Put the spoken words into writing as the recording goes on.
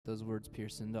those words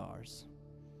pierce into ours.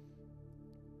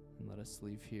 And let us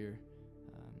leave here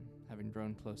having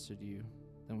grown closer to you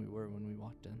than we were when we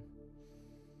walked in.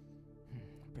 I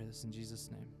pray this in Jesus'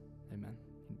 name. Amen.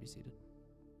 You can be seated.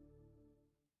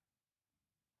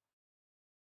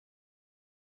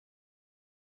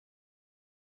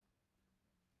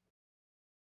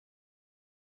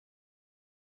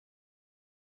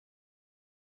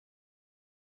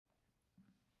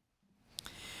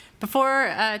 Before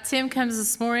Tim comes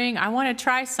this morning, I want to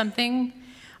try something.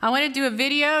 I want to do a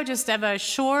video, just have a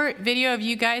short video of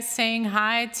you guys saying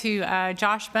hi to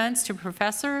Josh Bunce, to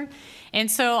Professor. And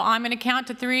so I'm going to count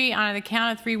to 3. On the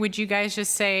count of 3, would you guys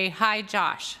just say, hi,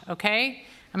 Josh, okay?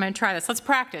 I'm going to try this. Let's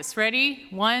practice. Ready?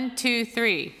 1, 2,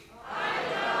 3.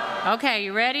 Hi, Josh. Okay,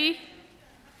 you ready?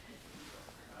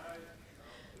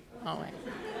 Oh, wait.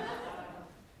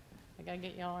 I got to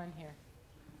get y'all in here.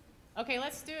 Okay,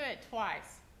 let's do it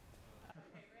twice.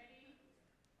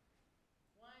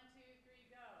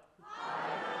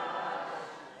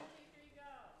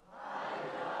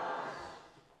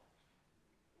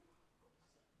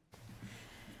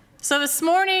 So this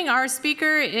morning, our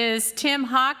speaker is Tim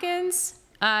Hawkins.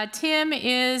 Tim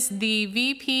is the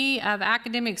VP of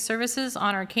Academic Services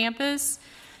on our campus.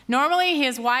 Normally,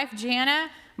 his wife, Jana,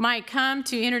 might come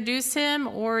to introduce him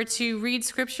or to read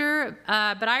scripture,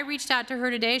 but I reached out to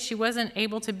her today. She wasn't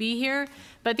able to be here,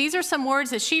 but these are some words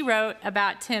that she wrote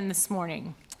about Tim this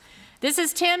morning. This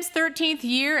is Tim's 13th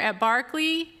year at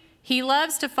Barclay. He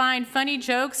loves to find funny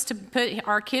jokes to put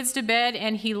our kids to bed,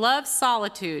 and he loves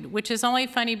solitude, which is only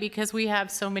funny because we have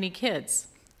so many kids.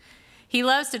 He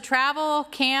loves to travel,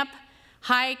 camp,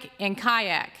 hike, and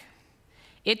kayak.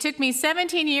 It took me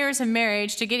 17 years of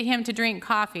marriage to get him to drink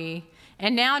coffee,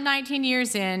 and now 19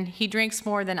 years in, he drinks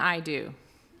more than I do.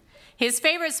 His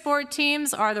favorite sport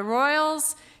teams are the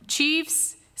Royals,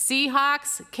 Chiefs,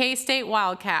 Seahawks, K-State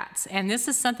Wildcats, and this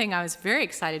is something I was very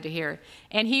excited to hear.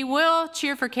 And he will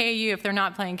cheer for KU if they're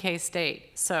not playing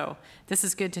K-State, so this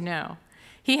is good to know.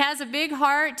 He has a big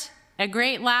heart, a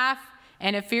great laugh,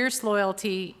 and a fierce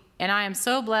loyalty, and I am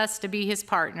so blessed to be his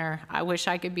partner. I wish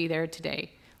I could be there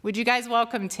today. Would you guys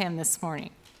welcome Tim this morning?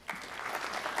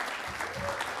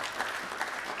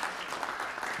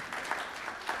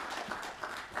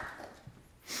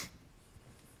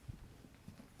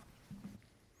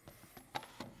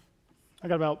 I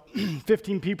got about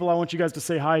 15 people I want you guys to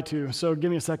say hi to, so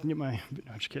give me a second to get my... No,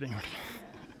 I'm just kidding.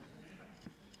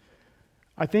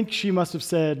 I think she must have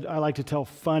said I like to tell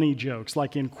funny jokes,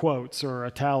 like in quotes or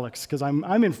italics, because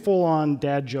I'm in full-on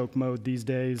dad joke mode these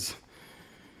days.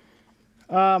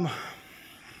 Here's a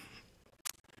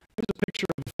picture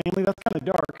of the family. That's kind of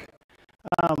dark.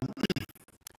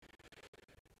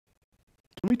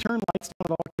 Can we turn lights down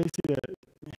at all, Casey, to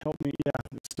help me? Yeah,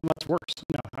 it's too much worse.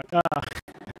 No.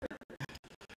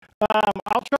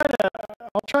 I'll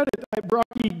try to,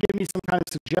 Rocky gave me some kind of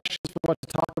suggestions for what to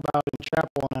talk about in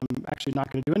chapel, and I'm actually not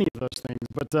going to do any of those things,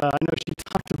 but I know she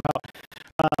talked about,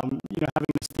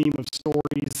 having this theme of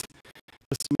stories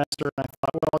this semester, and I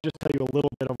thought, well, I'll just tell you a little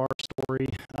bit of our story,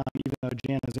 even though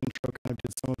Jana's intro kind of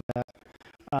did some of that.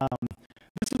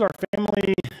 This is our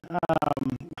family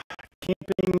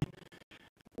camping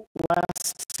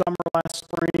last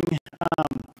spring.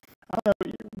 I don't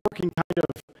know, working kind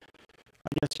of, I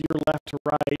guess, year left to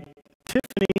right.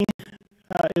 Tiffany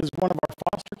is one of our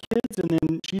foster kids, and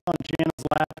then she's on Jana's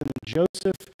lap, and then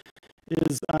Joseph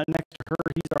is next to her.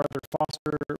 He's our other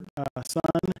foster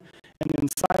son, and then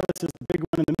Silas is the big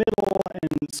one in the middle,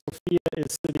 and Sophia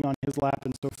is sitting on his lap,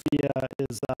 and Sophia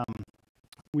is,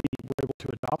 we were able to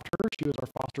adopt her. She was our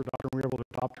foster daughter, and we were able to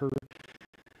adopt her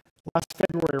last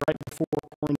February, right before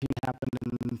quarantine happened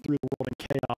and threw the world in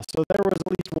chaos. So there was at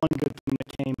least one good thing that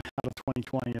came out of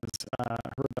 2020 is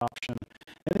her adoption.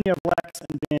 And then you have Lex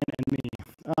and Ben and me.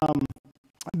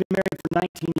 I've been married for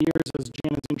 19 years, as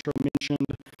Jana's intro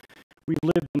mentioned. We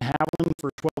lived in Haviland for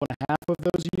 12 and a half of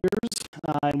those years,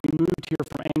 and we moved here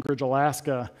from Anchorage,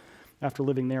 Alaska, after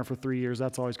living there for 3 years.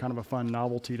 That's always kind of a fun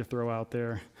novelty to throw out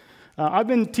there. I've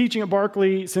been teaching at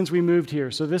Barclay since we moved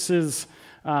here, so this is,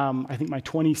 I think, my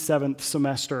 27th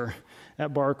semester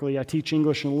at Barclay. I teach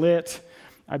English and Lit.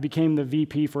 I became the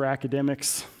VP for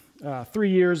academics 3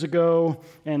 years ago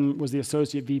and was the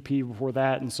associate VP before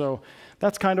that, and so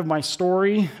that's kind of my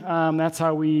story. That's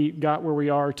how we got where we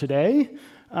are today.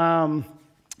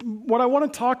 What I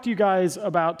want to talk to you guys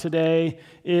about today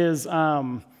is,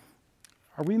 are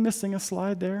we missing a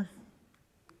slide there?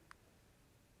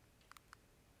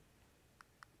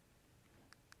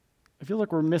 I feel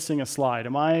like we're missing a slide.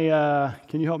 Am I,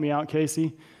 can you help me out,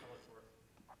 Casey?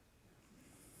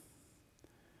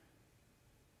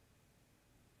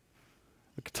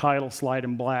 the title slide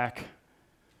in black.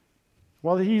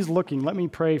 While he's looking, let me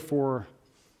pray for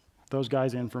those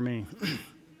guys and for me.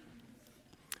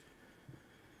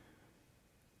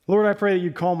 Lord, I pray that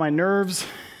you'd calm my nerves,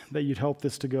 that you'd help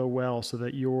this to go well so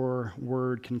that your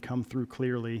word can come through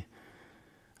clearly.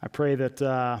 I pray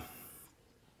that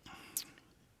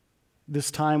this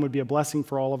time would be a blessing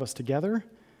for all of us together,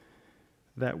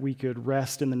 that we could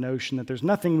rest in the notion that there's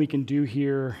nothing we can do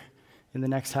here in the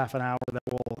next half an hour that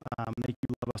will make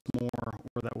you love us more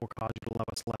or that will cause you to love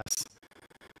us less.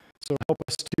 So help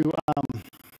us to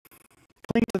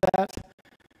cling to that.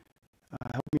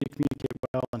 Help me to communicate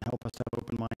well and help us to have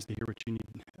open minds to hear what you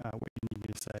need me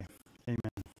to say.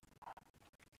 Amen.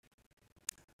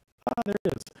 There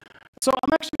it is. So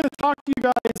I'm actually going to talk to you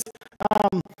guys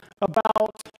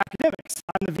about academics.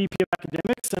 I'm the VP of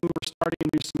Academics, and we're starting a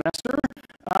new semester.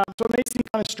 So it may seem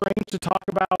kind of strange to talk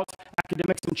about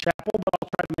academics in chapel, but I'll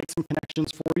try to make some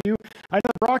connections for you. I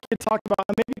know Brock had talked about,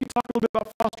 maybe you could talk a little bit about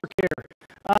foster care.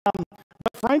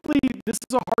 But frankly, this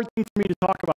is a hard thing for me to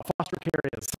talk about, foster care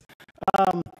is.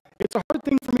 It's a hard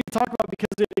thing for me to talk about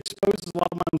because it exposes a lot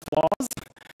of my own flaws,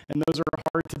 and those are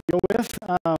hard to deal with.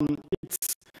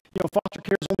 Foster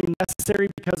care is only necessary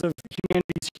because of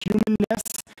humanity's humanness,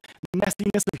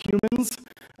 messiness of humans.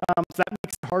 So that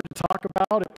makes it hard to talk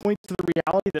about. It points to the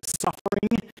reality that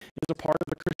suffering is a part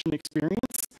of the Christian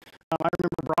experience. I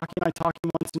remember Brocky and I talking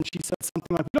once, and she said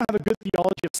something like, "We don't have a good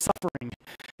theology of suffering."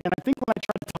 And I think when I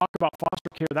try to talk about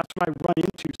foster care, that's what I run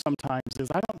into sometimes.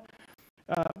 Is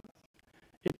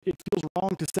it feels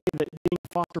wrong to say that being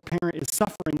a foster parent is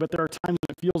suffering, but there are times when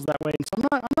it feels that way. And so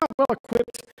I'm not well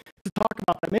equipped to talk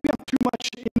about that. Maybe I'm too much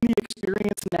in the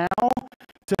experience now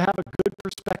to have a good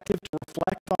perspective to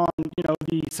reflect on,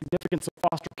 the significance of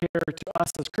foster care to us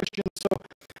as Christians. So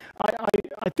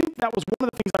I think that was one of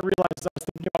the things I realized as I was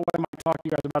thinking about what I might talk to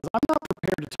you guys about. Is I'm not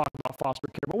prepared to talk about foster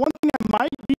care, but one thing I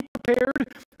might be prepared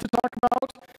to talk about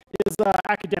is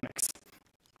academics.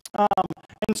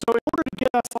 And so in order to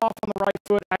get us off on the right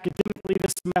foot academically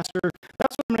this semester,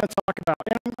 that's what I'm going to talk about.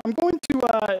 And I'm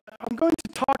going to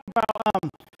talk about,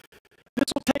 this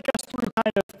will take us through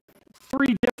kind of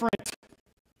three different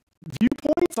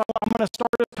viewpoints. I'm going to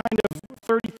start at kind of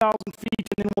 30,000 feet,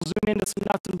 and then we'll zoom into some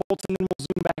nuts and bolts, and then we'll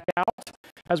zoom back out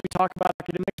as we talk about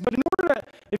academics. But in order to,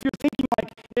 if you're thinking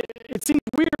like, it seems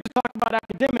weird to talk about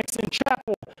academics in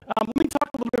chapel, let me talk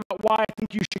a little bit about why I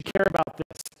think you should care about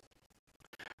this.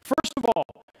 First of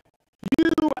all,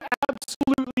 you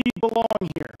absolutely belong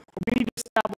here. We need to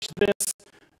establish this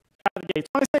out of the gates.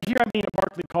 When I say here, I mean at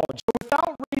Barclay College. So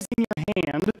without raising your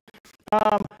hand,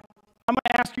 I'm going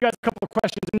to ask you guys a couple of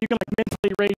questions, and you can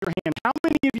mentally raise your hand. How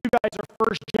many of you guys are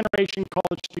first-generation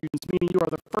college students, meaning you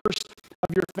are the first of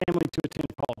your family to attend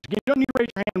college? Again, you don't need to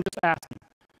raise your hand. I'm just asking.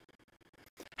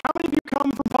 How many of you come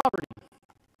from poverty?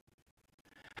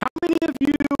 How many of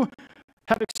you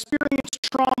have experienced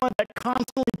trauma that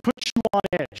constantly puts you on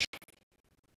edge?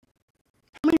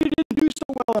 How many of you didn't do so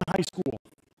well in high school?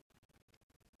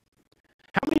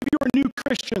 How many of you are new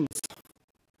Christians?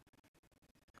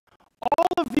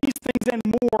 All of these things and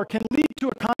more can lead to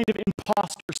a kind of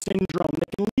imposter syndrome that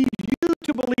can lead you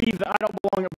to believe that I don't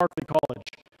belong at Barclay College.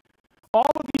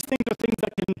 All of these things are things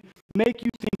that can make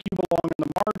you think you belong in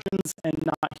the margins and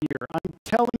not here. I'm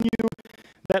telling you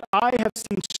that I have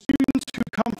seen students who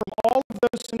come from all of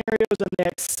those scenarios and they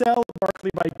excel at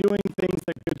Barclay by doing things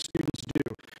that good students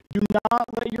do. Do not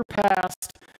let your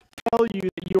past tell you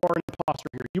that you are an imposter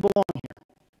here. You belong here.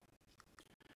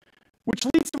 Which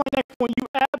leads to my next point. You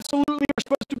absolutely are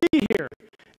supposed to be here.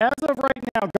 As of right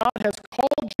now, God has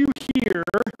called you here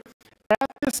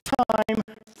at this time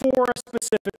for a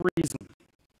specific reason.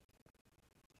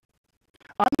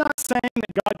 I'm not saying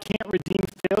that God can't redeem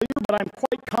failure, but I'm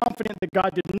quite confident that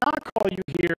God did not call you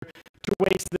here to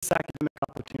waste this academic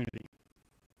opportunity.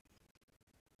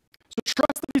 So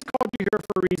trust that He's called you here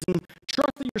for a reason.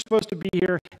 Trust that you're supposed to be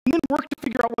here, and then work to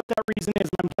figure out what that reason is.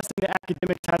 And I'm guessing that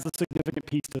academics has a significant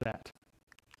piece to that.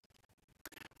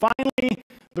 Finally,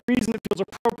 the reason it feels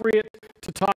appropriate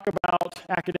to talk about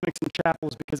academics in chapel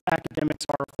is because academics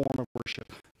are a form of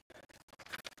worship.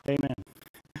 Amen.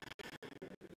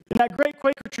 In that great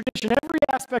Quaker tradition, every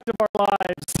aspect of our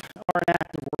lives are an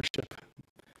act of worship.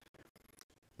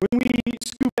 When we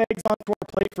scoop eggs onto our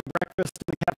plate for breakfast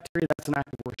in the cafeteria, that's an act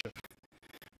of worship.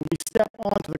 When we step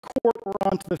onto the court or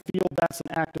onto the field, that's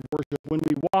an act of worship. When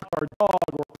we walk our dog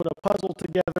or put a puzzle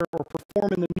together or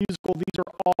perform in the musical, these are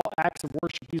all acts of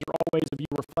worship. These are all ways of you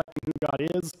reflecting who God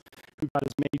is, who God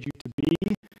has made you to be.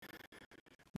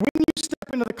 When you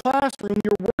step into the classroom,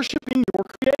 you're worshiping your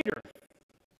Creator.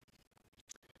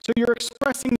 So you're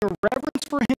expressing your reverence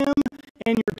for Him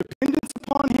and your dependence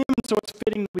upon Him and and so it's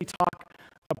fitting that we talk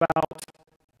about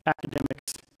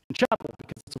academics in chapel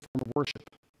because it's a form of worship.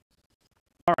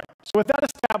 All right, so with that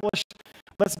established,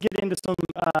 let's get into some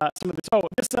of this. Oh,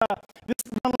 this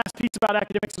one last piece about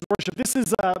academics as worship. This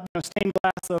is stained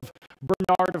glass of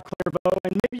Bernard of Clairvaux,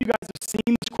 and maybe you guys have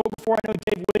seen this quote before. I know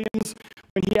Dave Williams,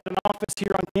 when he had an office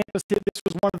here on campus, this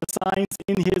was one of the signs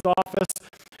in his office.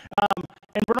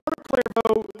 And Bernard of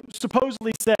Clairvaux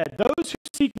supposedly said, "Those who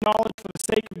seek knowledge for the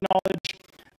sake of knowledge,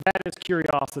 that is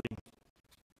curiosity."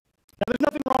 Now, there's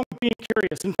nothing wrong with being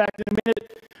curious. In fact, in a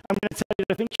minute, I'm going to tell you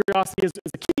that I think curiosity is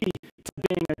a key to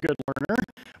being a good learner.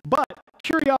 But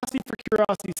curiosity for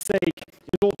curiosity's sake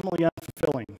is ultimately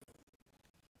unfulfilling.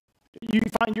 You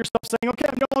find yourself saying, okay,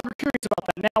 I'm no longer curious about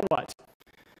that. Now what?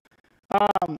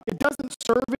 It doesn't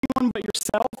serve anyone but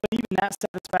yourself, and even that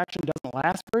satisfaction doesn't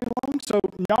last very long. So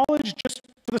knowledge just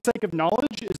for the sake of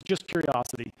knowledge is just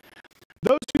curiosity.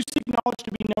 Those who seek knowledge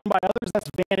to be known by others, that's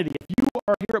vanity. If you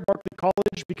are here at Barclay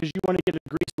College because you want to get a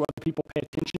degree so other people pay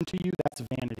attention to you, that's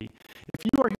vanity. If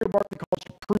you are here at Barclay College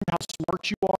to prove how smart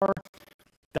you are,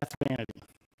 that's vanity.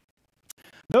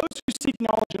 Those who seek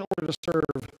knowledge in order to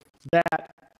serve,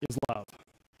 that is love.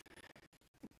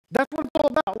 That's what it's all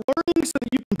about. Learning so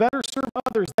that you can better serve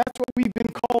others. That's what we've been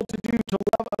called to do, to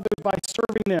love others by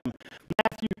serving them.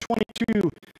 Matthew 22,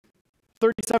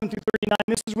 37 through 39,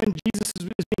 this is when Jesus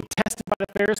is being tested by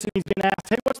the Pharisee. He's being asked,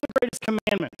 hey, what's the greatest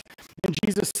commandment? And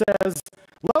Jesus says,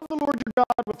 love the Lord your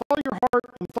God with all your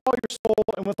heart, and with all your soul,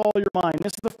 and with all your mind.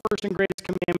 This is the first and greatest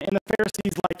commandment. And the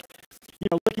Pharisee's like,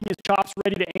 licking his chops,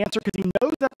 ready to answer, because he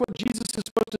knows that's what Jesus is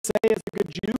supposed to say as a good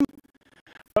Jew.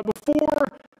 But before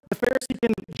the Pharisee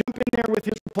can jump in there with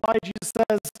his reply, Jesus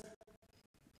says,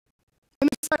 and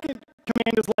the second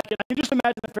command is like it. I can just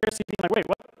imagine the Pharisee being like, wait,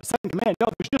 what? The second command? No,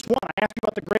 there's just one. I asked you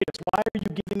about the greatest. Why are you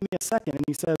giving me a second? And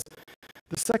he says,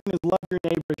 the second is love your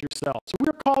neighbor as yourself. So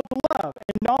we're called to love.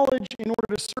 And knowledge in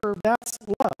order to serve, that's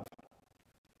love.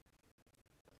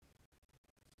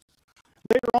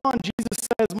 Later on, Jesus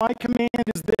says, my command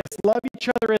is this, love each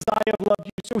other as I have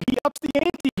loved you. So he ups the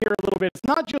ante here a little bit. It's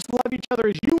not just love each other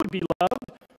as you would be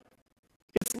loved.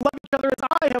 It's love each other as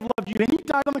I have loved you. And he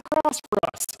died on the cross for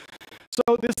us.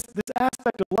 So this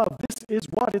aspect of love, this is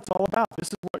what it's all about. This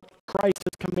is what Christ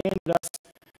has commanded us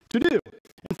to do.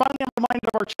 And finally, I'm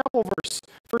reminded of our chapel verse.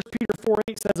 1 Peter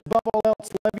 4:8 says, above all else,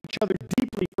 love each other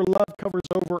deeply, for love covers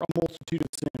over a multitude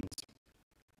of sins.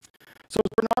 So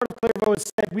as Bernard of Clairvaux has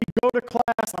said, we go to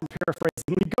class, I'm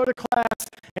paraphrasing, we go to class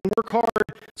and work hard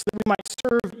so that we might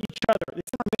serve each other.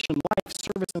 It's our mission, life,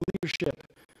 service, and leadership,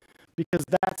 because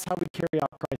that's how we carry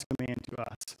out Christ's command to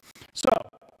us. So,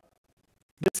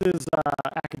 this is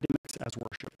academics as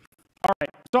worship. All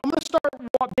right, so I'm going to start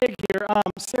big here.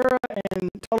 Sarah and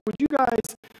Tyler, would you guys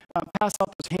pass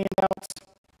out those handouts?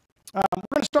 We're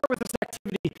going to start with this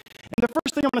activity. And the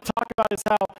first thing I'm going to talk about is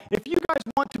how if you guys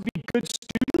want to be good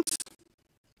students,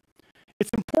 it's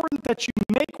important that you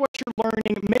make what you're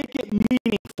learning, make it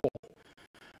meaningful.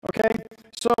 Okay?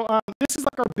 So this is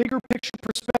like our bigger picture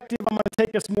perspective. I'm going to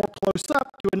take us more close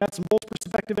up to a nuts and bolts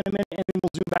perspective in a minute, and then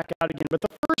we'll zoom back out again. But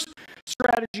the first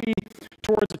strategy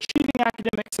towards achieving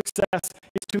academic success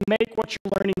is to make what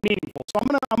you're learning meaningful. So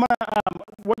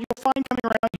what you'll find coming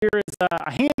around here is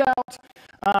a handout.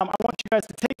 I want you guys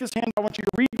to take this handout. I want you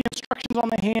to read the instructions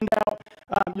on the handout.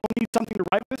 You'll need something to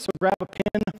write with, so grab a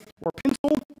pen or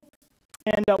pencil.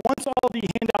 And once all the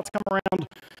handouts come around,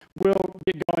 we'll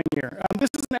get going here. This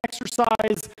is an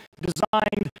exercise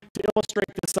designed to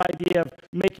illustrate this idea of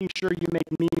making sure you make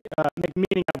meaning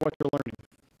out of what you're learning.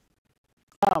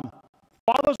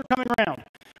 While those are coming around,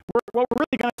 what we're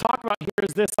really going to talk about here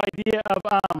is this idea of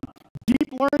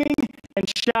deep learning and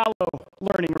shallow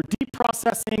learning, or deep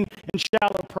processing and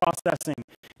shallow processing.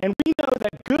 And we know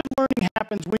that good learning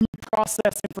happens when you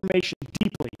process information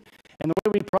deeply. And the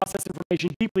way we process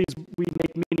information deeply is we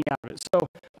make meaning out of it. So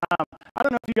I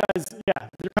don't know if you guys,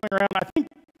 they're coming around. I think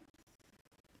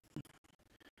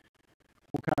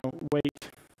we'll kind of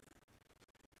wait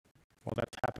while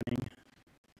that's happening.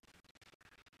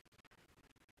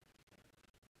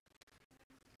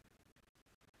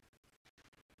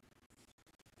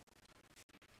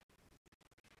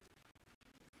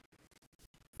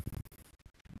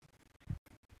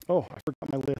 Oh, I forgot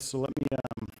my list, so let me,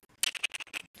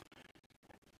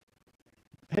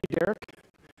 hey, Derek,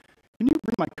 can you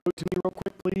bring my coat to me real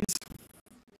quick, please?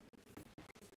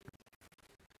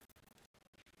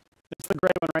 It's the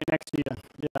gray one right next to you,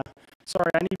 yeah.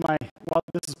 Sorry, I need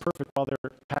this is perfect while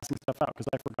they're passing stuff out, because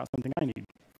I forgot something I need.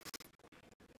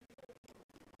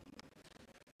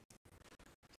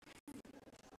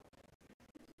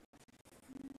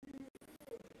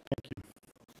 Thank you.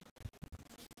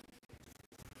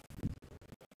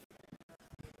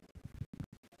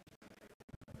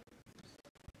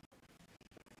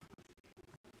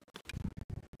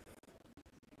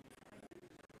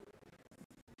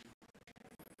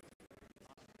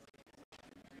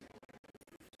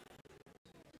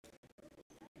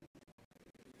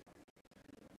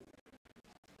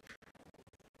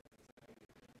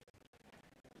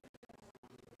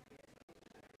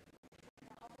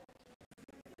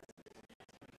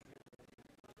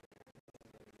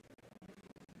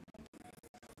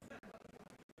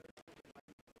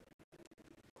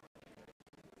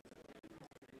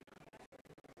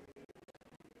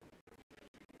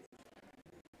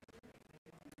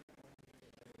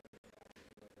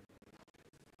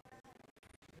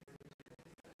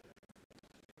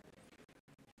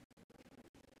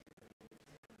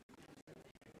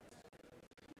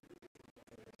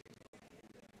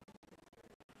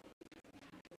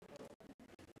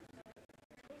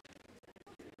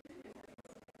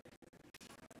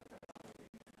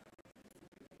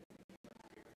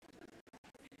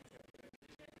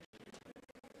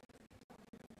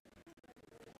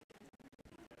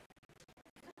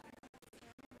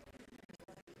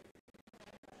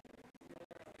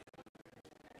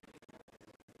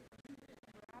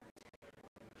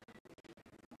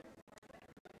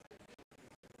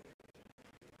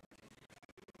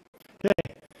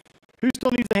 Okay. Who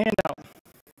still needs a handout?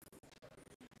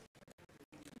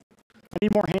 I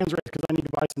need more hands raised because I need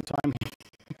to buy some time.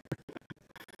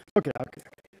 Okay.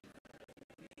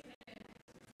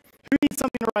 Who needs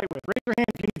something to write with? Raise your hand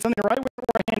if you need something to write with or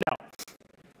a handout.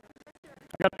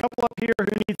 I got a couple up here who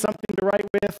need something to write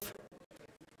with.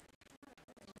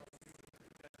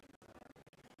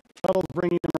 Shuttle's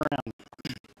bringing them around.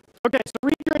 Okay, so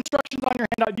read your instructions on your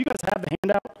handout. Do you guys have the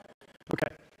handout?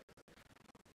 Okay.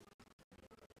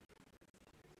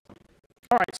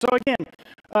 All right, so again,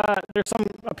 there's some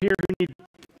up here who need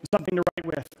something to write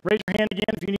with. Raise your hand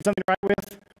again if you need something to write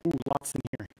with. Ooh, lots in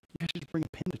here. You guys should just bring a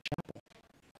pen to chapel.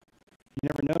 You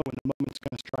never know when the moment's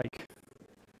going to strike.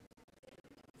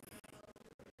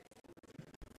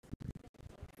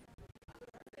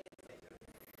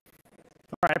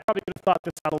 All right, I probably could have thought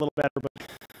this out a little better, but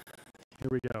here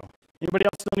we go. Anybody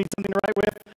else still need something to write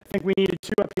with? I think we needed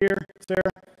 2 up here.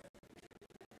 Sarah?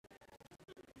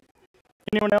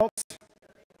 Anyone else?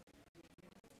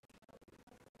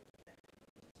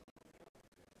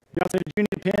 Beyonce, did you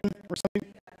need a pen or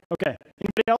something? Okay.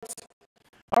 Anybody else?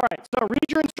 All right, so read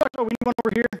your instruction. Oh, we need one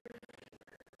over here.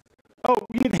 Oh,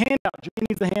 we need the handout. Jimmy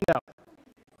needs the handout.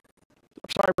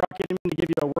 I'm sorry, Brock, I didn't mean to give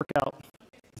you a workout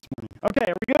this morning. Okay,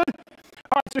 are we good?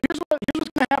 All right, so here's what's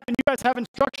going to happen. You guys have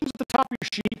instructions at the top of your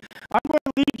sheet. I'm going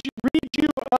to read you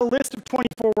a list of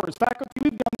 24 words. Faculty,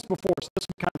 we've done this before, so this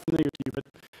will be kind of familiar to you, but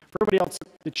for everybody else,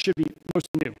 it should be most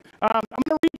new. I'm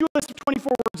going to read you a list of 24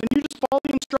 words, and you just follow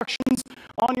the instructions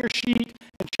on your sheet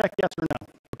and check yes or no,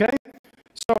 okay?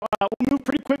 So we'll move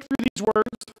pretty quick through these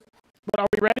words, but are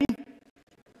we ready?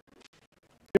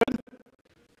 Good?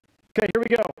 Okay, here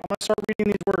we go. I'm going to start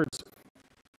reading these words.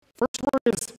 First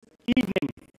word is evening.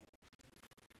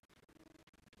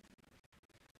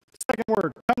 Second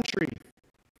word, country.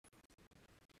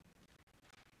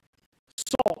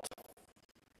 Salt.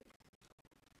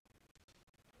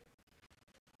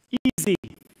 Easy.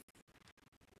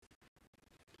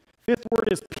 Fifth word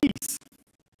is peace.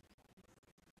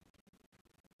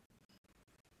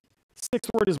 Sixth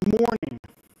word is morning.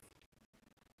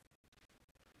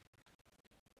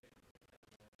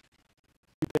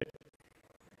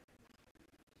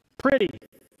 Pretty.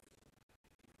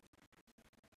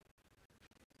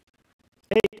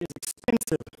 8 is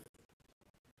expensive.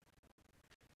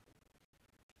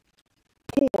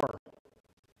 Poor.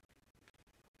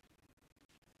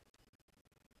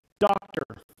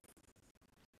 Doctor.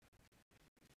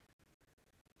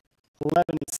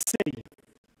 11 is city.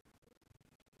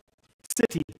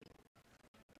 City.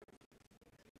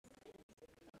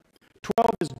 12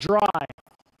 is dry.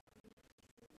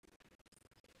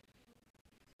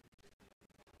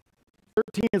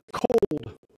 13 is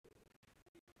cold.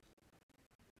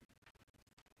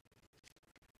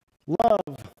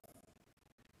 Love.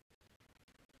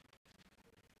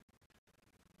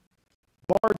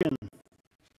 Bargain.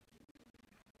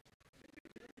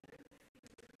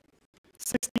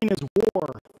 16 is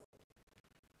war.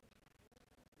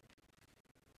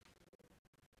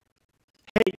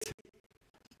 Hate.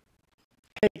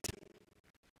 Hate.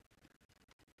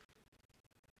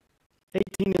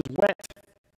 18 is wet.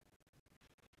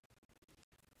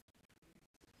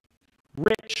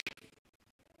 Rich.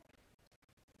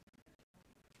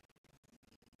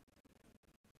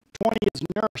 20 is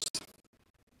nurse.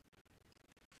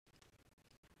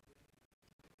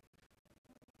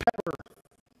 Pepper.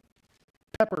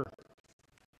 Pepper.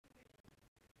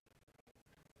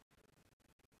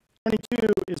 22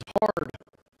 is hard.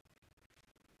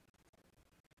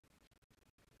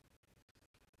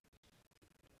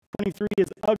 23 is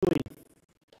ugly.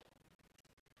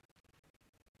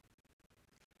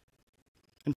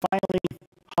 And finally,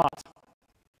 hot.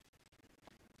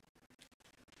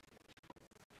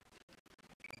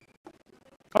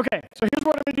 Okay, so here's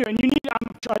what I'm going to do. And you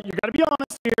got to be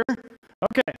honest here.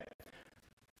 Okay.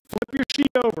 Flip your sheet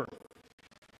over.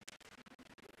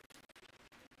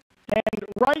 And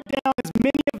write down as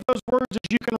many of those words as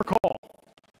you can recall.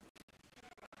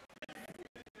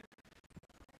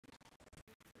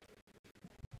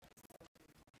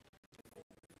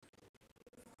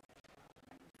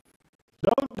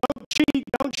 Don't cheat,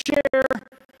 don't share.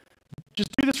 Just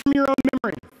do this from your own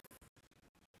memory.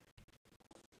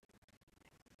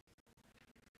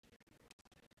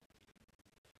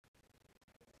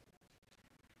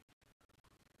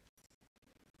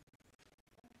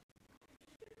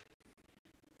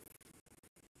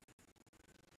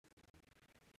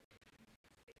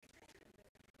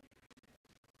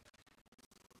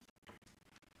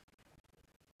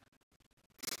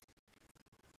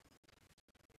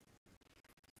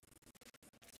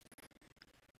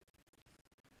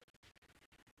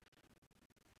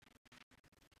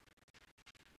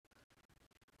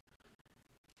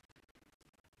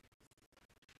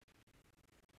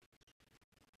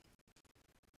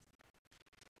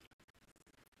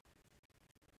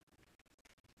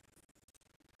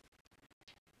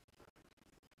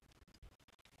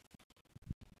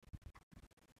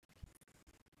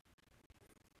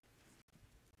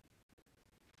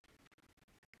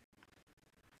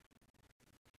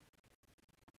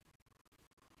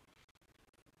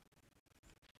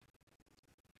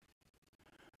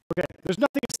 Okay, there's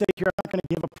nothing at stake here. I'm not going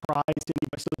to give a prize to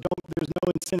anybody, so there's no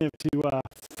incentive to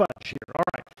fudge here. All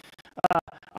right.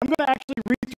 I'm going to actually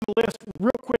read through the list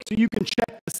real quick so you can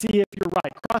check to see if you're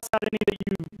right. Cross out any that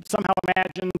you somehow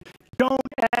imagined.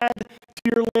 Don't add to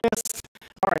your list.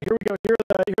 All right, here we go. Here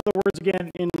are the words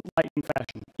again in lightning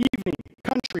fashion. Evening,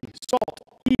 country, salt,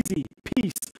 easy,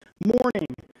 peace,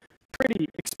 morning, pretty,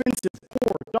 expensive,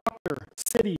 poor, doctor,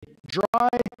 city, dry,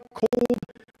 cold,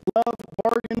 love,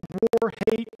 bargain, war,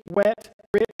 hate, wet,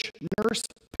 rich, nurse,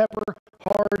 pepper,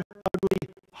 hard,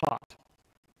 ugly, hot.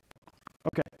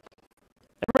 Okay.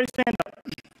 Everybody stand up.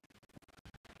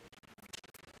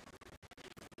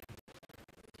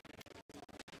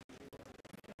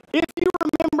 If you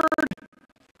remembered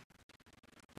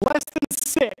less than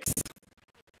 6,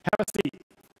 have a seat.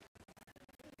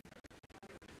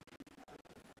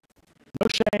 No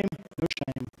shame, no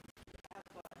shame.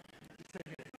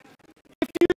 If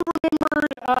you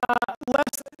remembered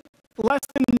less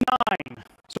than 9,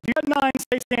 so if you got 9,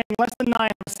 stay standing. Less than 9, have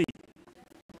a seat.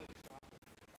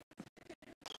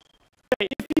 Okay,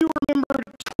 if you remembered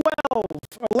 12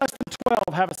 or less than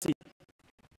 12, have a seat.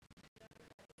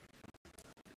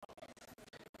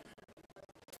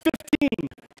 15.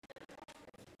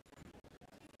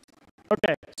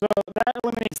 Okay, so that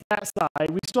eliminates that side.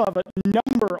 We still have a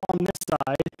number on this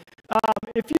side.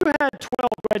 If you had 12,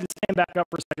 go ahead and stand back up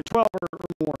for a second. 12 or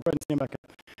more, go ahead and stand back up.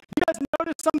 You guys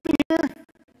notice something here?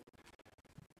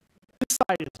 This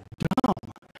side is dumb.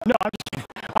 No, I'm just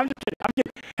kidding.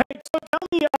 Hey, so tell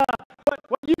me,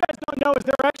 what you guys don't know is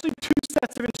there are actually 2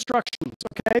 sets of instructions,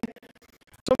 okay?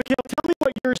 So, Mikhail, tell me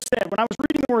what yours said. When I was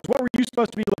reading the words, what were you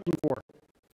supposed to be looking for?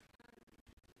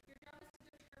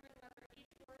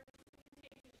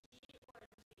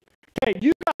 Okay,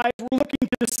 you guys were looking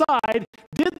to decide,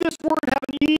 did this word have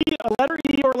an E, a letter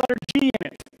E, or a letter G in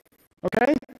it?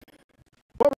 Okay?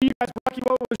 What were you guys, Rocky,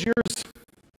 what was yours?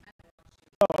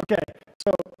 Oh, okay.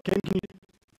 So, can you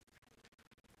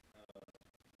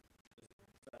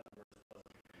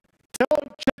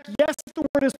check yes if the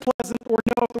word is pleasant or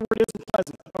no if the word isn't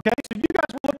pleasant. Okay? So you guys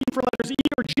were looking for letters E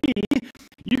or G.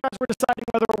 You guys were deciding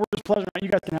whether a word is pleasant or not.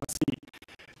 You guys can have a seat.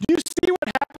 Do you see what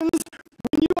happens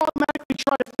when you automatically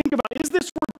try to think about, is this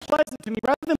word pleasant to me?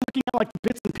 Rather than looking at like the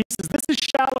bits and pieces, this is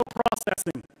shallow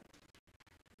processing.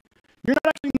 You're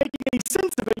not actually making any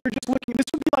sense of it. You're just looking. This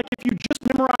would be like if you just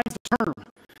memorized the term.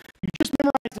 You just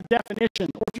memorized the definition.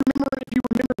 Or if you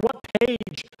remember what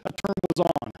page a term was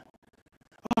on.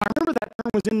 Oh, I remember that term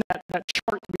was in that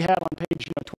chart that we had on page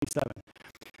 27.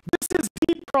 This is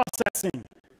deep processing.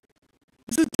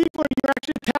 This is deep learning. You're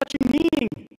actually attaching meaning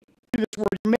to this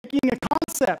word. You're making a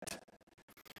concept.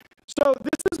 So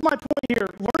this is my point here.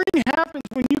 Learning happens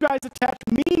when you guys attach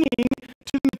meaning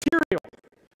to the material.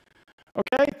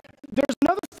 Okay? There's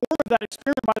another form of that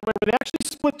experiment, by the way, where they actually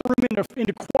split the room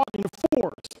into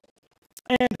 4s.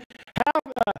 And have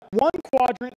one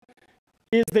quadrant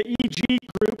is the EG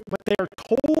group, but they are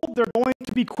told they're going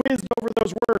to be quizzed over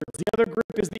those words. The other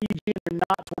group is the EG, and they're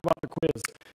not told about the quiz.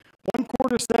 One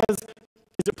quarter says,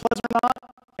 is it pleasant or not?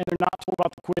 And they're not told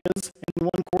about the quiz.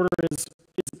 And one quarter is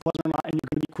it pleasant or not? And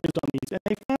you're going to be quizzed on these. And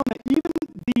they found that even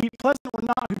the pleasant or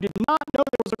not who did not know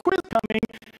there was a quiz coming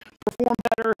performed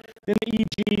better than the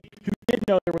EG who did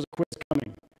know there was a quiz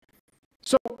coming.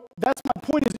 So that's my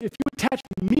point, is if you attach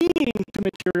meaning to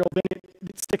material, then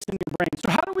it sticks in your brain.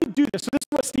 So how do we do this? So this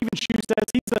is what Stephen Shue says.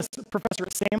 He's a professor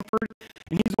at Samford,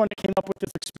 and he's the one that came up with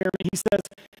this experiment. He says,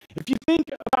 if you think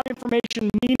about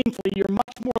information meaningfully, you're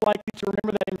much more likely to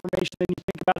remember that information than you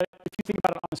think about it if you think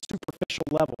about it on a superficial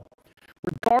level,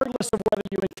 regardless of whether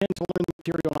you intend to learn the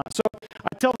material or not. So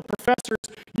I tell the professors,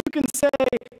 you can say,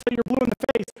 till you're blue in the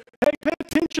face, hey, pay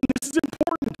attention, this is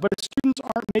important, but if students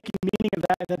aren't making meaning of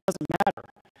that, that doesn't matter.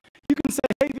 You can say,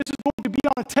 hey, this is going to be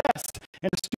on a test,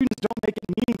 and if students don't make it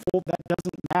meaningful, that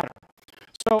doesn't matter.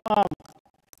 So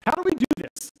how do we do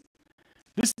this?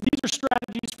 These are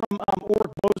strategies from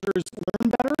Ulrich Boser's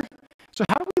Learn Better. So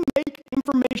how do we make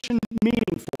information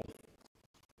meaningful?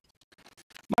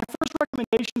 My first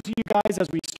recommendation to you guys as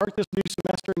we start this new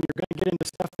semester and you're going to get into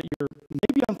stuff that you're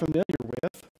maybe unfamiliar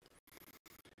with,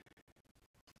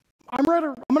 I'm going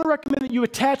to recommend that you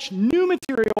attach new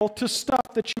material to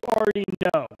stuff that you already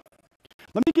know.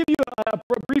 Let me give you a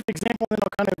brief example, and then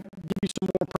I'll kind of give you some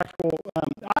more practical.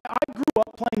 I grew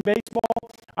up playing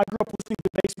baseball. I grew up listening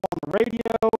to baseball on the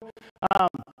radio.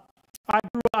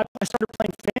 I started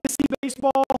playing fantasy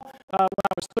baseball when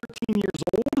I was 13 years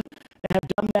old, and have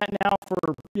done that now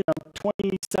for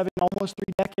 27, almost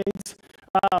 3 decades.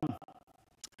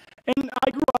 And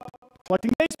I grew up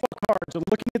collecting baseball cards and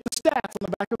looking at the stats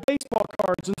on the back of baseball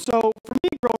cards. And so for me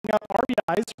growing up,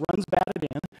 RBIs, runs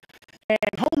batted in,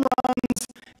 and home runs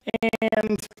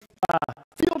and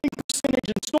fielding percentage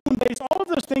and stolen base, all of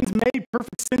those things made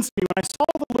perfect sense to me. When I saw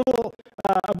the little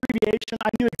abbreviation, I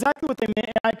knew exactly what they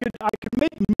meant, and I could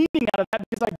make meaning out of that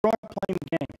because I'd grown up playing the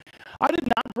game. I did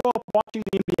not grow up watching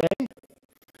the NBA.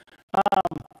 I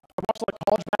watched like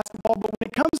college basketball, but when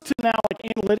it comes to now like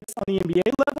analytics on the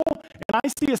NBA level, and I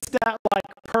see a stat like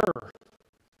PER.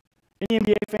 Any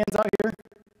NBA fans out here?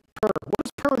 PER. What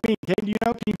does PER mean? Okay, do you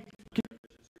know?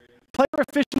 Player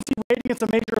efficiency rating is a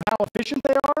measure of how efficient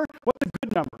they are. What's a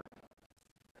good number?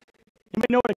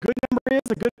 Anybody know what a good number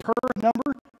is? A good PER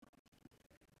number?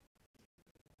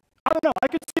 I don't know. I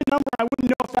could see a number and I wouldn't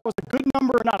know if that was a good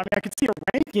number or not. I mean, I could see a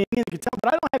ranking and you could tell,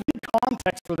 but I don't have any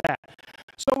context for that.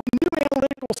 So when new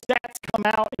analytical stats come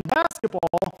out in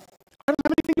basketball, I don't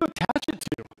have anything to attach it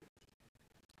to.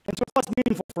 And so it's less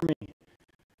meaningful for me.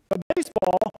 But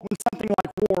baseball, when something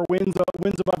like WAR, wins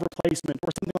above replacement,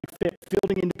 or something like FIP,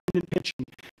 fielding independent pitching,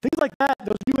 things like that,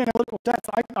 those new analytical stats,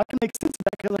 I can make sense of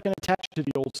that because I can attach it to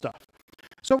the old stuff.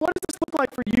 So what does this look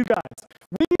like for you guys?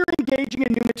 When you're engaging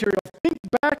in new material, think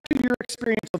back to your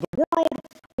experience of the world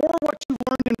or what you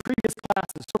learned in previous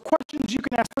classes. So questions you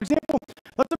can ask. For example,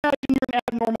 let's imagine you're in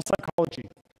abnormal psychology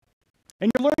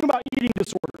and you're learning about eating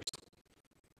disorders.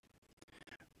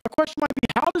 A question might be,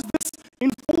 how does this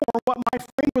inform what my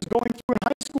friend was going through in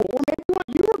high school, or maybe what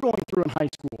you were going through in high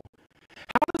school?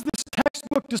 How does this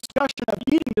textbook discussion of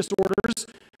eating disorders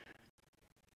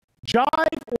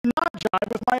jive or not jive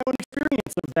with my own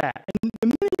experience of that? And the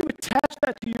minute you attach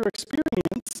that to your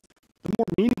experience, the more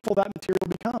meaningful that material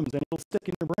becomes, and it'll stick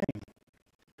in your brain.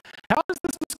 How does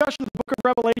this discussion of the book of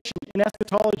Revelation in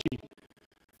eschatology,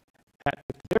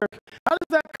 how does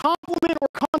that complement or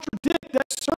contradict that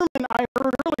sermon I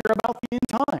heard earlier about the end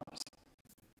times?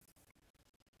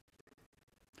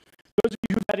 Those of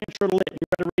you who had intro to lit, you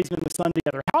read Raised in the Sun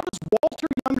together. How does Walter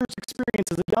Younger's experience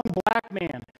as a young black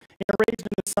man in Raised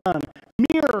in the Sun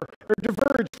mirror or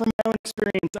diverge from my own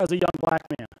experience as a young black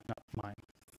man? Not mine.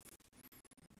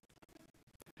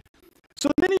 So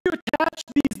the minute you attach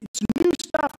this new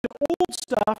stuff to old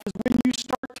stuff is when you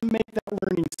start to make that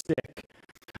learning stick.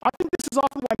 I think this is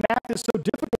often why math is so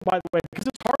difficult, by the way, because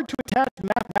it's hard to attach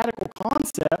mathematical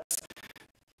concepts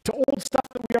to old stuff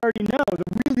that we already know. The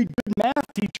really good math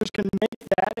teachers can make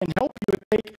that and help you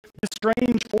take this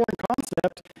strange foreign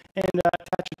concept and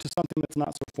attach it to something that's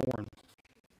not so foreign.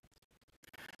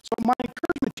 So my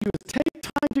encouragement to you is take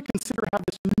time to consider how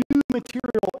this new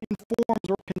material informs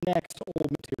or connects to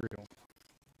old material.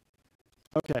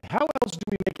 Okay, how else do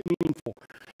we make it meaningful?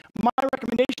 My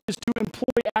recommendation is to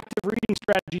employ active reading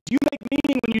strategies. You make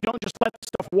meaning when you don't just let the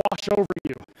stuff wash over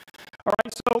you. All right,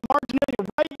 so marginalia,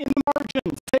 write in the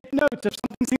margins. Take notes. If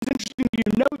something seems interesting to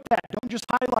you, note that. Don't just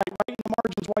highlight. Write in the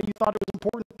margins why you thought it was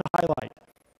important to highlight.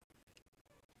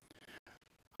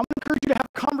 I'm going to encourage you to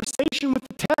have a conversation with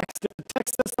the text. If the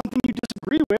text says something you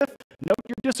disagree with, note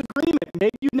your disagreement.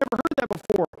 Maybe you've never heard that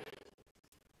before.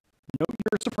 Note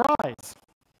your surprise.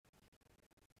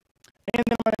 And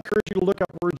then I'm going to encourage you to look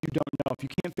up words you don't know. If you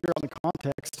can't figure out the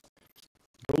context,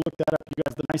 go look that up. You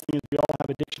guys, the nice thing is we all have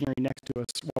a dictionary next to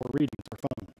us while we're reading. It's our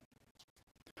phone.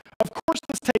 Of course,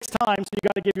 this takes time, so you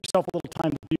got to give yourself a little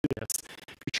time to do this.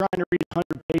 If you're trying to read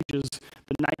 100 pages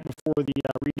the night before the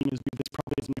reading is due, this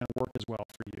probably isn't going to work as well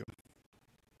for you.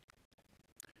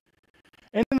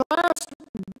 And then the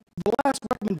last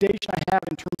recommendation I have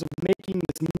in terms of making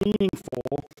this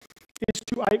meaningful is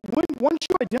to, once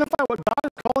you identify what God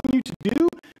is calling you to do,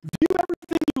 view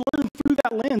everything you learn through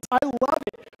that lens. I love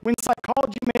it when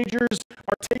psychology majors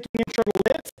are taking intro to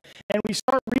lit and we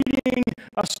start reading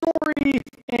a story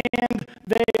and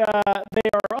they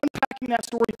are unpacking that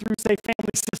story through, say,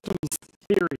 family systems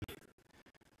theory.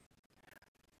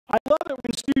 I love it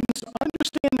when students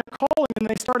understand their calling and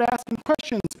they start asking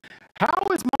questions.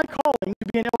 How is my calling to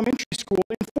be in elementary school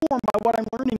informed by what I'm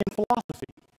learning in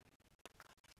philosophy?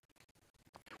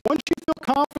 Once you feel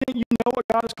confident you know what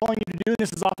God is calling you to do, and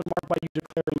this is often marked by you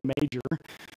declaring a major,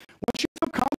 once you feel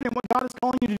confident what God is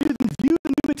calling you to do, then view the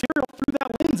new material through that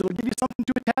lens. It'll give you something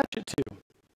to attach it to.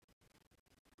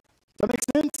 Does that make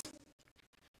sense?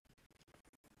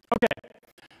 Okay.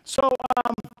 So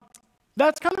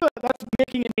that's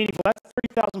making it meaningful. That's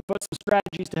 30,000 foot, some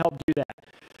strategies to help do that.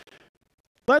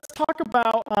 Let's talk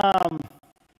about,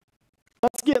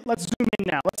 let's zoom in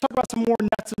now. Let's talk about some more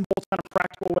nuts and bolts kind of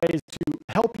practical ways to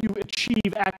help you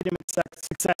achieve academic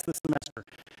success this semester.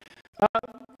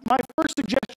 My first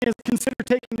suggestion is consider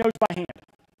taking notes by hand,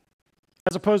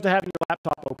 as opposed to having your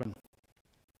laptop open.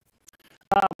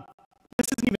 This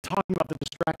isn't even talking about the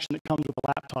distraction that comes with a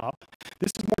laptop.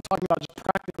 This is more talking about just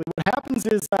practically. What happens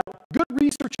is good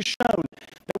research has shown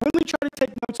that when we try to take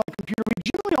notes on computers, computer, we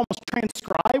generally almost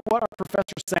transcribe what our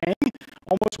professor's saying,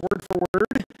 almost word for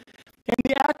word. And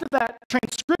the act of that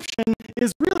transcription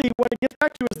is really what it gets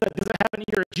back to is that does it have an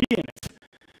E or a G in it?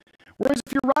 Whereas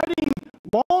if you're writing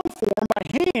long form by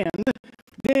hand,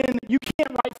 then you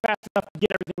can't write fast enough to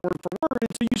get everything word for word.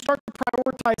 And so you start to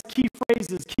prioritize key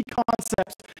phrases, key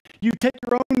concepts. You take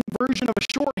your own version of a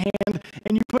shorthand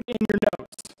and you put it in your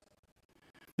notes.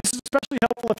 This is especially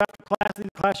helpful if after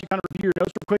class you kind of review your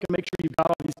notes real quick and make sure you've got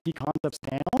all these key concepts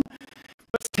down.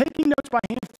 But taking notes by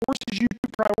hand forces you to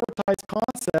prioritize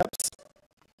concepts,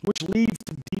 which leads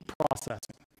to deep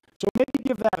processing. So maybe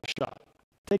give that a shot.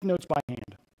 Take notes by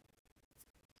hand.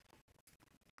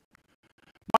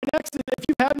 My next is, if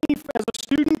you've had any as a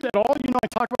student at all, I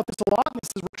talk about this a lot, and this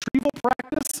is retrieval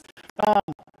practice.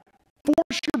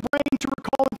 Force your brain to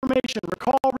recall information.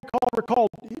 Recall.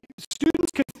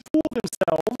 Students can fool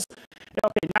themselves.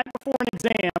 Okay, night before an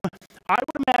exam, I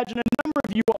would imagine a number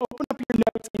of you will open up your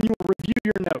notes and you will review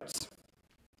your notes.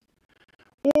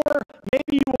 Or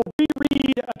maybe you will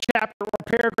reread a chapter or a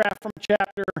paragraph from a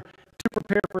chapter to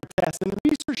prepare for a test. And the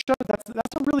research shows that's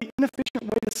a really inefficient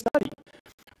way to study.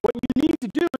 What you need to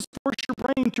do is force your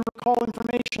brain to recall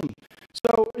information.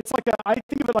 So it's like I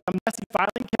think of it like a messy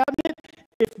filing cabinet.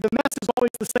 If the mess is always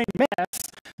the same mess,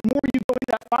 the more you go into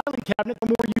that filing cabinet,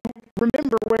 the more you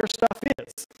remember where stuff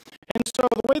is. And so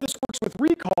the way this works with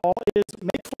recall is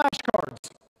make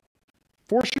flashcards.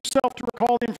 Force yourself to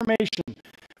recall the information.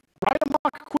 Write a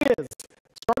mock quiz.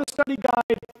 Start a study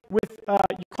guide with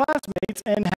your classmates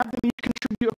and have them each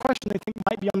contribute a question they think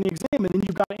might be on the exam, and then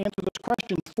you've got to answer those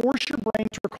questions. Force your brain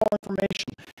to recall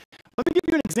information. Let me give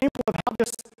you an example of how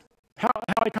this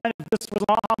was an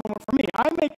aha moment for me.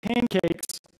 I make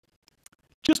pancakes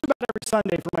just about every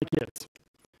Sunday for my kids.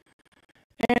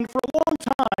 And for a long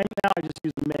time, now I just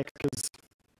use a mix because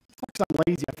I'm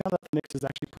lazy. I found out the mix is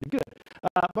actually pretty good.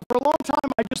 But for a long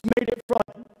time, I just made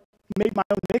my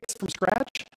own mix from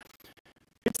scratch.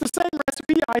 It's the same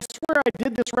recipe. I swear I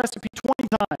did this recipe 20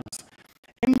 times.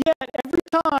 And yet, every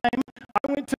time I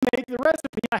went to make the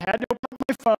recipe, I had to open up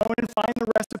my phone and find the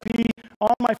recipe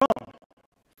on my phone.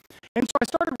 And so I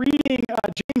started reading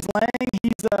James Lang.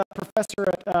 He's a professor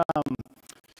at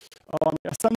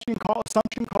Assumption College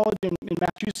in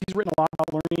Massachusetts. He's written a lot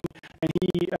about learning, and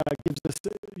he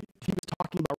was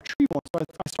talking about retrieval. And so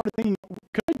I started thinking,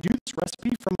 could I do this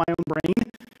recipe from my own brain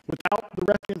without the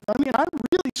recipe in front of me? And I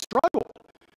really struggled,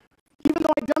 even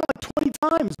though I'd done it like 20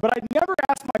 times. But I'd never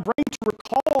asked my brain to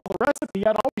recall the recipe.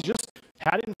 I'd always just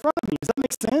had it in front of me. Does that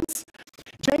make sense?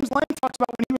 James Lang talks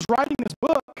about when he was writing this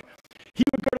book, he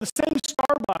would go to the same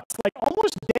Starbucks, like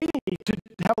almost daily, to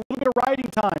have a little bit of writing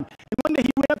time. And one day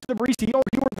he went up to the barista, he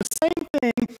ordered the same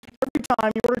thing every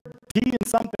time. He ordered tea and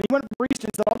something. He went up to the barista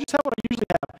and said, I'll just have what I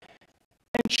usually have.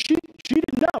 And she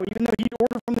didn't know, even though he'd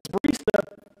ordered from this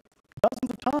barista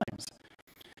dozens of times.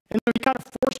 And so he kind of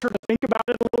forced her to think about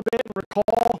it a little bit and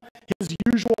recall his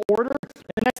usual order.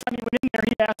 And the next time he went in there,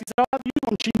 he asked, he said, I'll have the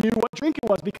usual. And she knew what drink it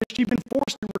was because she'd been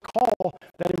forced to recall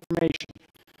that information.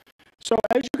 So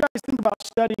as you guys think about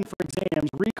studying for exams,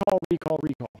 recall. Another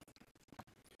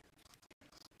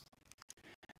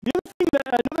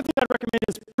thing I'd recommend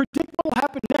is predict what will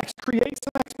happen next. Create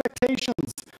some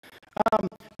expectations.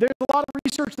 There's a lot of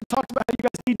research that talks about how you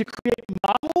guys need to create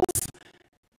models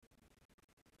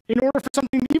in order for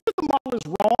something, even if the model is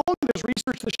wrong. There's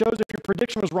research that shows if your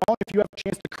prediction was wrong, if you have a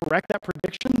chance to correct that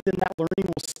prediction, then that learning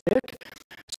will stick.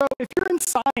 So if you're in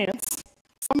some science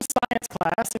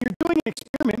class, and you're doing an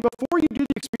experiment, before you do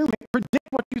the experiment, predict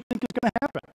what you think is going to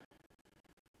happen.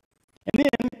 And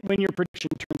then, when your prediction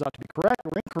turns out to be correct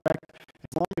or incorrect,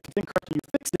 as long as it's incorrect and you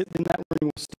fix it, then that learning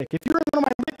will stick. If you're in one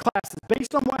of my lit classes,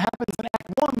 based on what happens in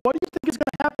Act 1, what do you think is going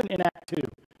to happen in Act 2?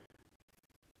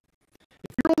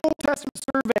 If you're an Old Testament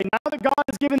survey, now that God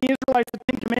has given the Israelites the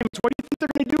Ten Commandments, what do you think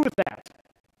they're going to do with that?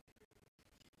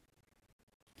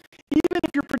 Even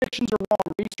if your predictions are wrong,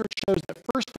 research shows that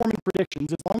first forming predictions,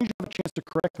 as long as you have a chance to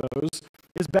correct those,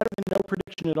 is better than no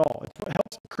prediction at all. It's what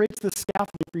creates this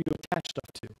scaffolding for you to attach stuff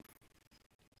to.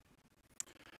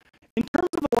 In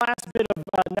terms of the last bit of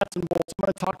nuts and bolts, I'm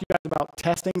going to talk to you guys about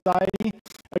test anxiety.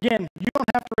 Again, you don't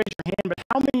have to raise your hand, but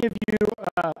how many of you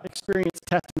experience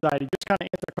test anxiety? Just kind of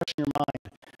answer that question in your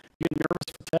mind. You get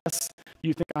nervous for tests?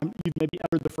 You think you've maybe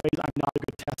uttered the phrase, I'm not a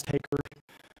good test taker.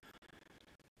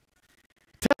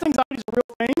 Test anxiety is a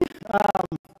real thing.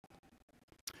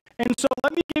 And so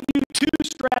let me give you two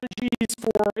strategies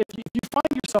for, if you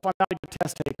find yourself, I'm not a good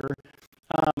test taker,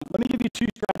 let me give you two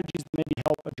strategies that maybe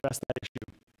help address that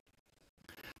issue.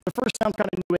 The first sounds kind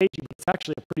of new agey, but it's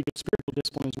actually a pretty good spiritual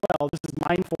discipline as well. This is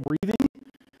mindful breathing.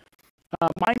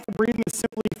 Mindful breathing is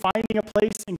simply finding a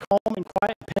place and calm and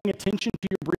quiet and paying attention to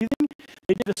your breathing.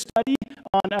 They did a study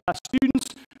on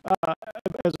students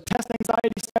as a test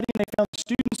anxiety study, and they found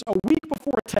students a week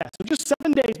before a test, so just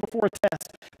 7 days before a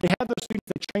test, they had those students,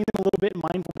 they trained them a little bit in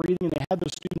mindful breathing, and they had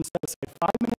those students set aside 5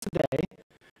 minutes a day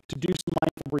to do some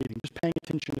mindful breathing, just paying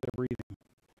attention to their breathing.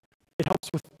 It helps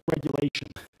with regulation.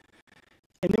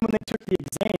 And then when they took the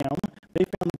exam, they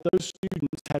found that those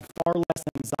students had far less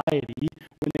anxiety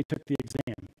when they took the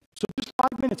exam. So just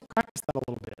 5 minutes, practice that a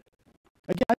little bit.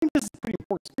 Again, I think this is pretty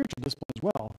important spiritual discipline as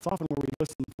well. It's often where we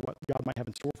listen for what God might have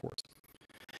in store for us.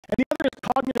 And the other is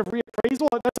cognitive reappraisal.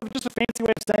 That's just a fancy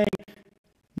way of saying,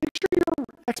 make sure your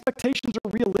expectations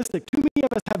are realistic. Too many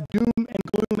of us have doom and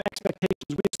gloom expectations.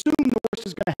 We assume the worst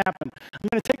is going to happen. I'm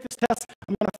going to take this test.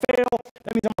 I'm going to fail.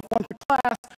 That means I'm going to flunk the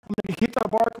class. I'm going to get kicked out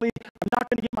of Barclay. I'm not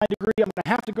going to get my degree. I'm going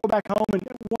to have to go back home, and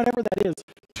whatever that is.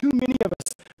 Too many of us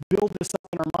build this up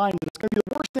in our mind that it's going to be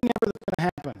the worst thing ever that's going to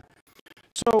happen.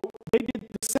 So they did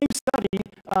the same study.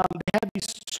 They had these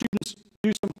students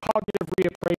do some cognitive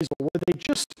reappraisal where they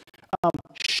just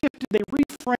shifted, they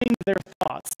reframed their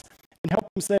thoughts and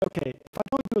helped them say, okay, if I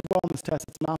don't do as well on this test,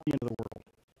 it's not the end of the world.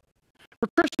 For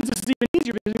Christians, this is even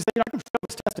easier because they say, I can fail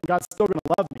this test and God's still going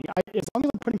to love me. As long as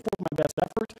I'm putting forth my best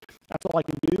effort, that's all I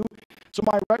can do. So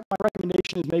my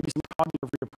recommendation is maybe some cognitive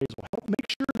reappraisal. Help make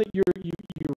sure that you're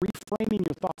reframing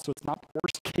your thoughts so it's not the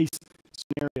worst case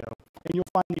scenario, and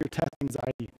you'll find that your test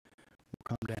anxiety will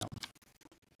come down.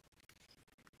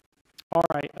 All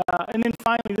right, and then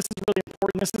finally, this is really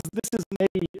important. This is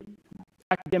maybe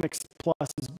academics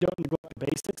plus is don't neglect the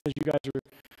basics as you guys are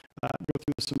go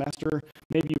through the semester.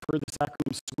 Maybe you've heard this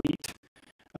acronym SWEET.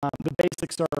 The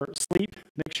basics are sleep.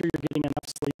 Make sure you're getting enough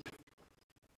sleep.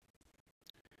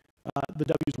 The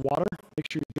W is water. Make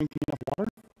sure you're drinking enough water.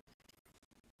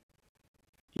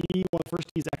 One of the first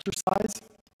E is exercise.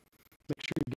 Make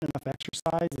sure you're getting enough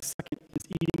exercise. The second is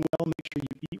eating well. Make sure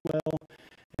you eat well.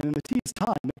 And then the T is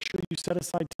time. Make sure you set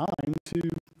aside time to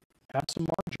have some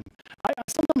margin. I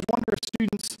sometimes wonder if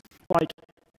students, like,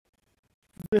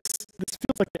 this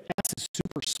feels like the S is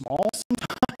super small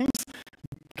sometimes,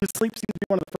 because sleep seems to be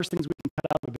one of the first things we can cut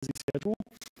out of a busy schedule.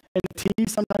 And the T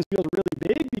sometimes feels really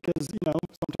big because,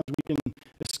 sometimes we can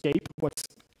escape what's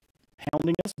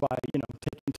hounding us by,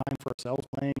 taking time for ourselves,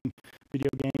 playing video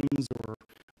games or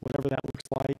whatever that looks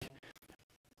like.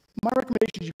 My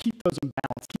recommendation is you keep those in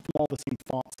balance, keep them all the same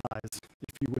font size,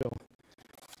 if you will.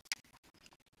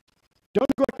 Don't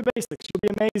neglect the basics. You'll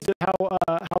be amazed at how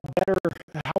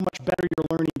much better your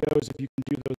learning goes if you can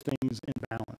do those things in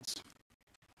balance.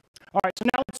 All right, so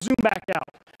now let's zoom back out.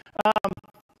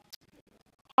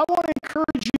 I want to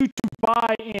encourage you to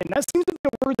buy in. That seems to be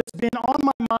a word that's been on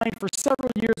my mind for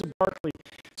several years at Barclay.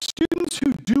 Students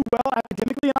who do well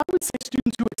academically, and I would say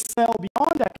students who excel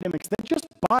beyond academics, they just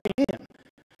buy in.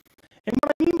 And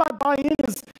what I mean by buy in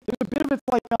is there's a bit of it's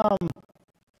like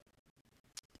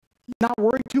not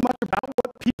worrying too much about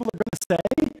what people are going to say,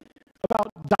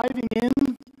 about diving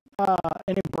in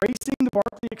and embracing the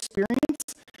Barclay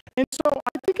experience. And so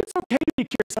I think it's okay to be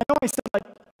curious. I know I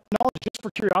said knowledge just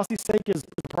for curiosity's sake is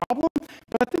a problem,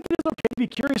 but I think it is okay to be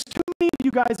curious. Too many of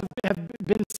you guys have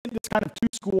been sent this kind of too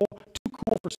cool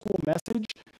for school message.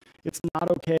 It's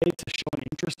not okay to show an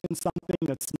interest in something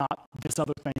that's not this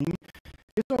other thing.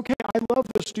 It's okay. I love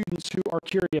those students who are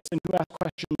curious and who ask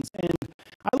questions, and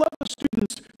I love those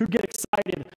students who get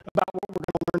excited about what we're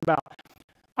going to learn about.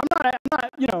 I'm not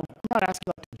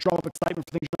asking to drum up excitement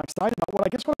for things you're not excited about. What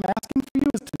I'm asking for you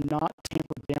is to not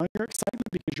tamper down your excitement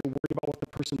because you're worried about what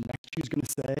the person next to you is going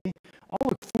to say. I'll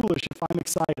look foolish if I'm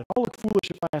excited. I'll look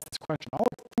foolish if I ask this question. I'll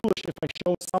look foolish if I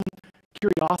show some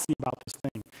curiosity about this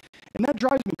thing. And that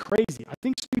drives me crazy. I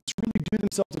think students really do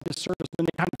themselves a disservice when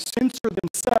they kind of censor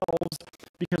themselves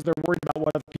because they're worried about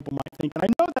what other people might think. And I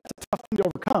know that's a tough thing to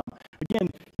overcome. Again,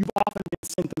 you've often been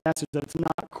sent the message that it's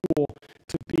not cool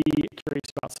to be curious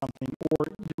about something,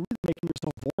 or you're really making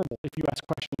yourself vulnerable if you ask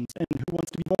questions, and who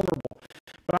wants to be vulnerable?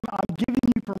 But I'm giving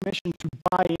you permission to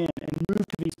buy in and move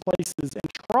to these places and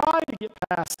try to get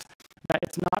past that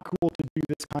it's not cool to do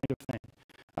this kind of thing.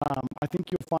 I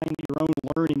think you'll find that your own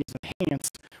learning is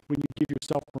enhanced when you give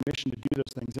yourself permission to do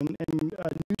those things. And a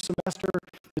new semester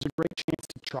is a great chance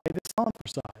to try this on for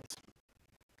size.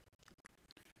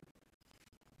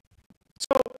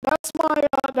 So that's my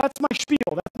spiel.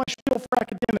 That's my spiel for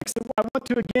academics. I want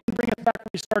to again bring it back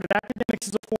where we started. Academics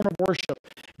is a form of worship.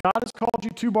 God has called you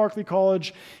to Barclay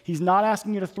College. He's not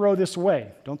asking you to throw this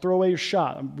away. Don't throw away your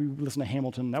shot. We listened to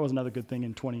Hamilton. That was another good thing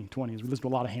in 2020. We listened to a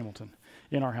lot of Hamilton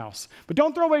in our house. But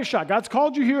don't throw away your shot. God's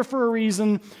called you here for a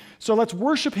reason. So let's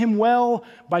worship him well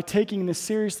by taking this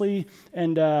seriously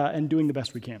and doing the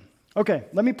best we can. Okay,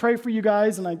 let me pray for you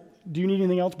guys. And do you need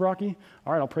anything else, Brocky?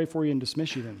 All right, I'll pray for you and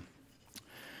dismiss you then.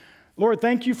 Lord,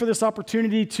 thank you for this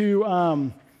opportunity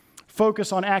to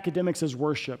focus on academics as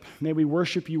worship. May we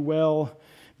worship you well.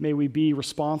 May we be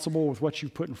responsible with what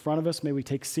you've put in front of us. May we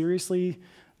take seriously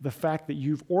the fact that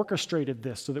you've orchestrated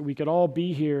this so that we could all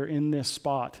be here in this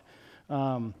spot.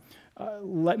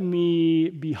 Let me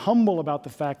be humble about the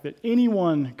fact that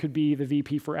anyone could be the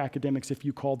VP for academics if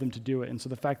you called them to do it. And so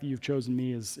the fact that you've chosen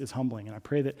me is humbling. And I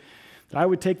pray that I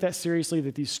would take that seriously,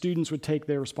 that these students would take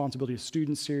their responsibility as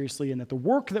students seriously, and that the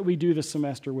work that we do this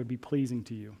semester would be pleasing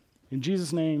to you. In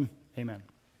Jesus' name, amen.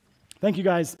 Thank you,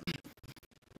 guys.